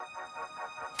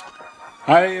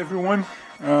Hi everyone.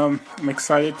 I'm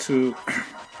excited to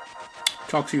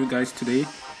talk to you guys today.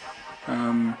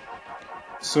 Um,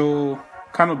 so,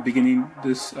 kind of beginning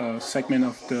this segment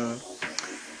of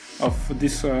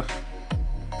this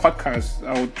podcast,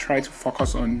 I will try to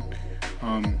focus on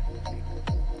um,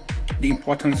 the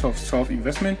importance of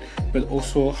self-investment, but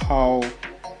also how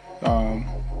um,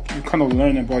 you kind of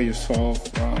learn about yourself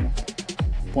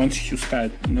once you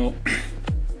start,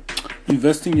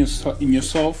 investing in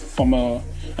yourself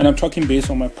and I'm talking based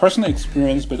on my personal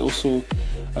experience, but also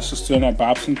as a student at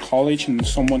Babson College and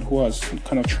someone who has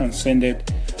kind of transcended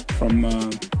from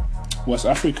West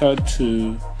Africa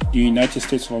to the United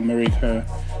States of America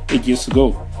 8 years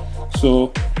ago.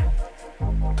 So,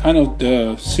 kind of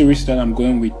the series that I'm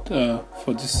going with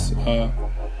for this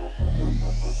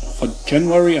for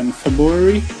January and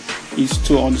February is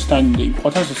to understand the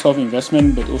importance of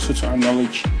self-investment, but also to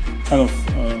acknowledge kind of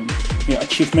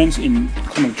achievements in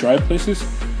kind of dry places,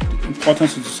 the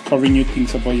importance of discovering new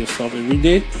things about yourself every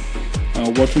day,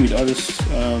 working with others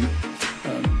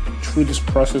through this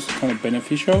process is kind of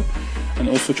beneficial, and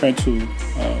also trying to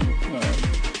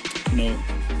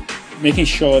making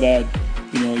sure that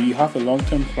you have a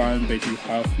long-term plan, but you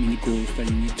have many goals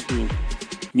that you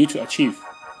need to achieve.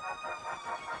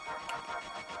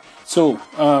 So,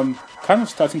 kind of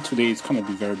starting today is kind of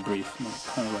be very brief,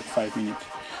 kind of like 5 minutes.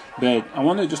 But I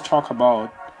want to just talk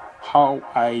about how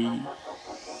I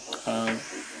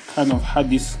kind of had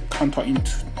this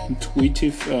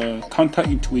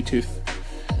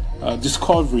counterintuitive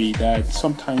discovery that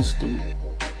sometimes the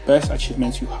best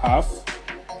achievements you have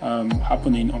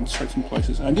happen in uncertain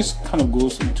places, and this kind of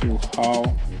goes into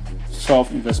how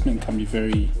self-investment can be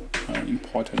very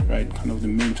important, right? Kind of the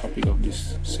main topic of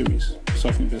this series,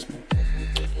 self-investment,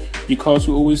 because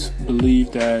we always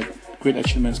believe that great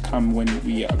achievements come when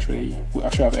we actually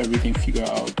have everything figured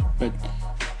out. But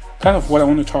kind of what I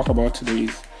want to talk about today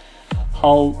is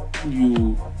how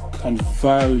you can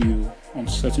value on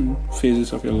certain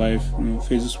phases of your life,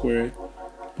 phases where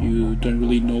you don't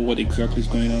really know what exactly is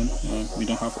going on. We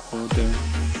don't have all the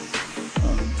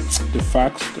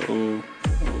facts or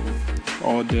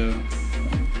all the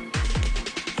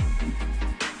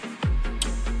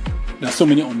there's so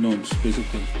many unknowns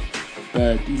basically.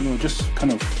 But just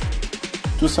kind of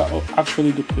those are actually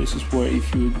the places where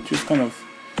if you just kind of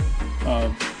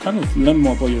learn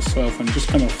more about yourself and just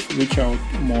kind of reach out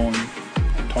more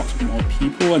and talk to more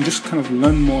people and just kind of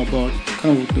learn more about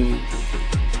kind of the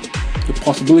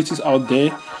possibilities out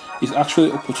there, is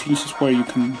actually opportunities where you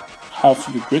can have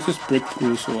your greatest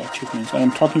breakthroughs or achievements. And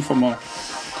I'm talking from a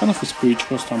kind of a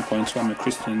spiritual standpoint. So I'm a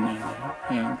Christian,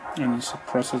 and it's a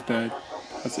process that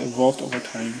has evolved over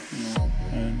time,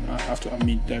 and I have to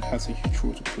admit that has a huge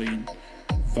role to play in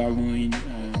valuing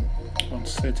on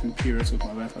certain periods of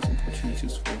my life as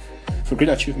opportunities for great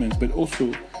achievements. But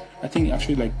also, I think it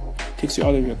actually like takes you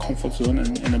out of your comfort zone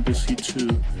and enables you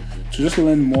to just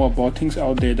learn more about things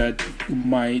out there that you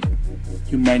might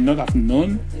not have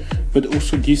known, but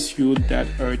also gives you that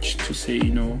urge to say,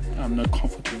 I'm not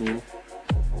comfortable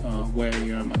where I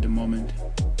am at the moment.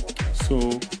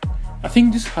 So I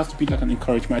think this has to be like an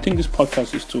encouragement. I think this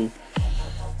podcast is to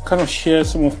kind of share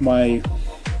some of my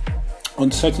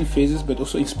uncertain phases, but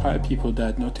also inspire people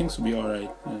that things will be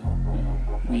alright.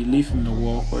 We live in a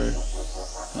world where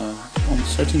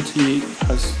uncertainty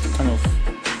has kind of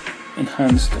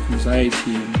enhanced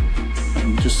anxiety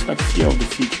and just like fear of the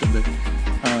future. But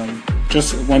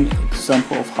just one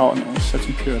example of how an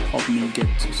uncertain period helped me get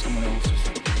to someone else's.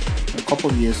 A couple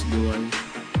of years ago, I was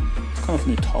kind of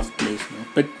in a tough place,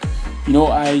 but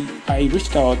I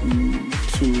reached out to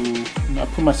I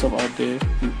put myself out there.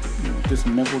 There's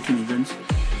networking events,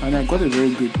 and I got a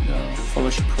very good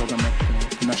fellowship program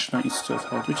at the National Institute of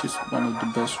Health, which is one of the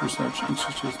best research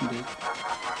institutes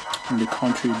in the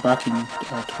country, back in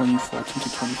 2014 to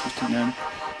 2015. And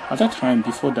at that time,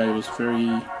 before that, it was a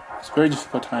very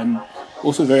difficult time,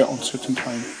 also very uncertain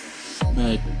time.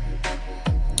 But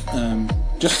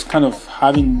just kind of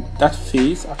having that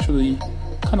phase actually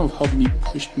kind of helped me,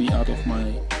 pushed me out of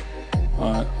my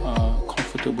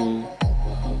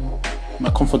my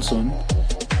comfort zone.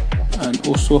 And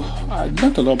also, I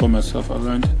learned a lot about myself. I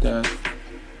learned that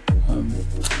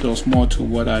there was more to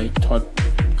what I thought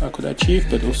I could achieve,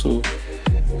 but also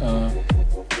I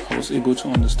was able to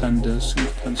understand the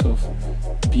significance of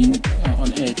being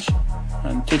on edge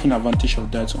and taking advantage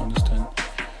of that to understand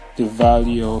the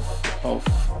value of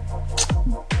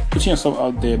putting yourself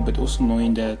out there, but also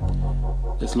knowing that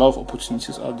there's a lot of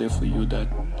opportunities out there for you that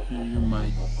you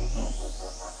might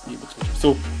be able to achieve.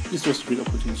 So this was a great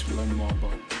opportunity to learn more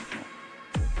about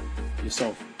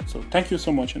yourself. So thank you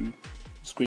so much, and